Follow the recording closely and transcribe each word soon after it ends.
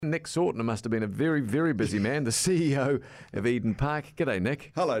Nick Sortner must have been a very, very busy man, the CEO of Eden Park. G'day,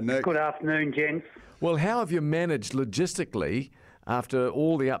 Nick. Hello, Nick. Good afternoon, gents. Well, how have you managed logistically after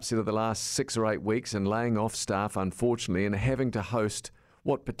all the upset of the last 6 or 8 weeks and laying off staff, unfortunately, and having to host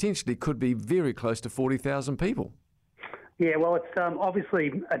what potentially could be very close to 40,000 people? Yeah, well, it's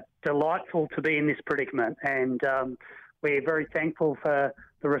obviously delightful to be in this predicament, and we're very thankful for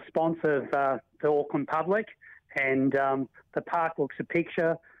the response of the Auckland public, and the park looks a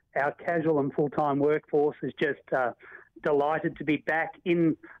picture. Our casual and full-time workforce is just delighted to be back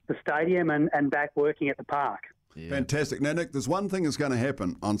in the stadium and back working at the park. Yeah. Fantastic. Now, Nick, there's one thing that's going to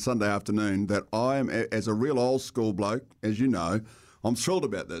happen on Sunday afternoon that I am, as a real old school bloke, as you know, I'm thrilled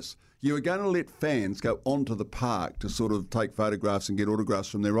about this. You are going to let fans go onto the park to sort of take photographs and get autographs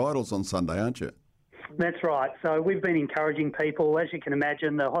from their idols on Sunday, aren't you? That's right. So we've been encouraging people. As you can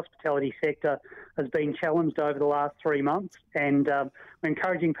imagine, the hospitality sector has been challenged over the last 3 months, and we're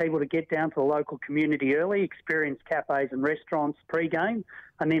encouraging people to get down to the local community early, experience cafes and restaurants pre-game,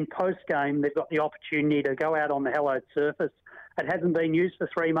 and then post-game they've got the opportunity to go out on the hallowed surface. It hasn't been used for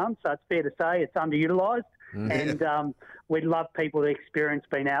 3 months, so it's fair to say it's underutilised. And we'd love people to experience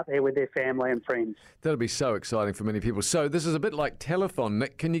being out there with their family and friends. That'll be so exciting for many people. So this is a bit like telethon,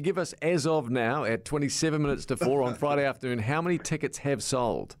 Nick. Can you give us, as of now, at 27 minutes to 4 on Friday afternoon, how many tickets have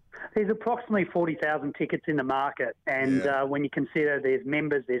sold? There's approximately 40,000 tickets in the market, and when you consider there's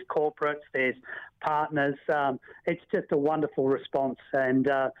members, there's corporates, there's partners, it's just a wonderful response, and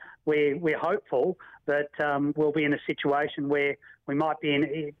we're hopeful that we'll be in a situation where we might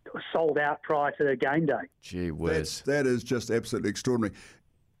be sold out prior to the game day. Gee whiz. That is just absolutely extraordinary.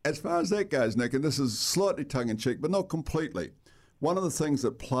 As far as that goes, Nick, and this is slightly tongue-in-cheek, but not completely, one of the things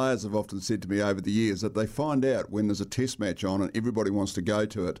that players have often said to me over the years that they find out when there's a test match on and everybody wants to go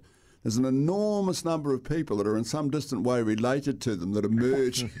to it, there's an enormous number of people that are in some distant way related to them that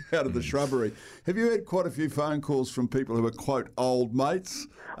emerge out of the shrubbery. Have you had quite a few phone calls from people who are, quote, old mates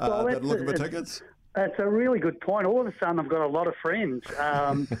that are looking for tickets? That's a really good point. All of a sudden, I've got a lot of friends,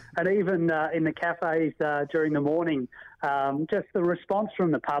 and even in the cafes during the morning, just the response from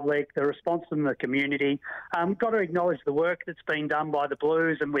the public, the response from the community. Got to acknowledge the work that's been done by the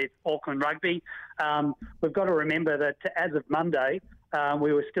Blues and with Auckland Rugby. We've got to remember that as of Monday,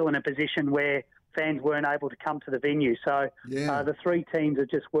 we were still in a position where fans weren't able to come to the venue. So the three teams have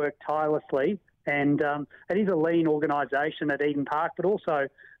just worked tirelessly, and it is a lean organisation at Eden Park, but also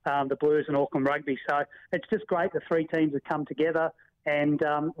the Blues and Auckland Rugby. So it's just great the three teams have come together, and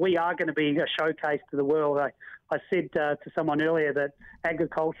we are going to be a showcase to the world. I said to someone earlier that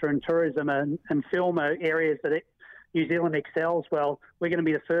agriculture and tourism and film are areas that New Zealand excels. Well, we're going to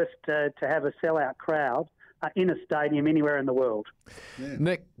be the first to have a sellout crowd in a stadium anywhere in the world. Yeah.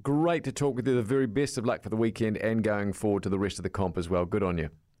 Nick, great to talk with you. The very best of luck for the weekend and going forward to the rest of the comp as well. Good on you.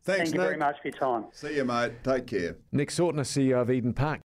 Thanks, Thank you very much for your time. See you, mate. Take care. Nick Sortner, CEO of Eden Park.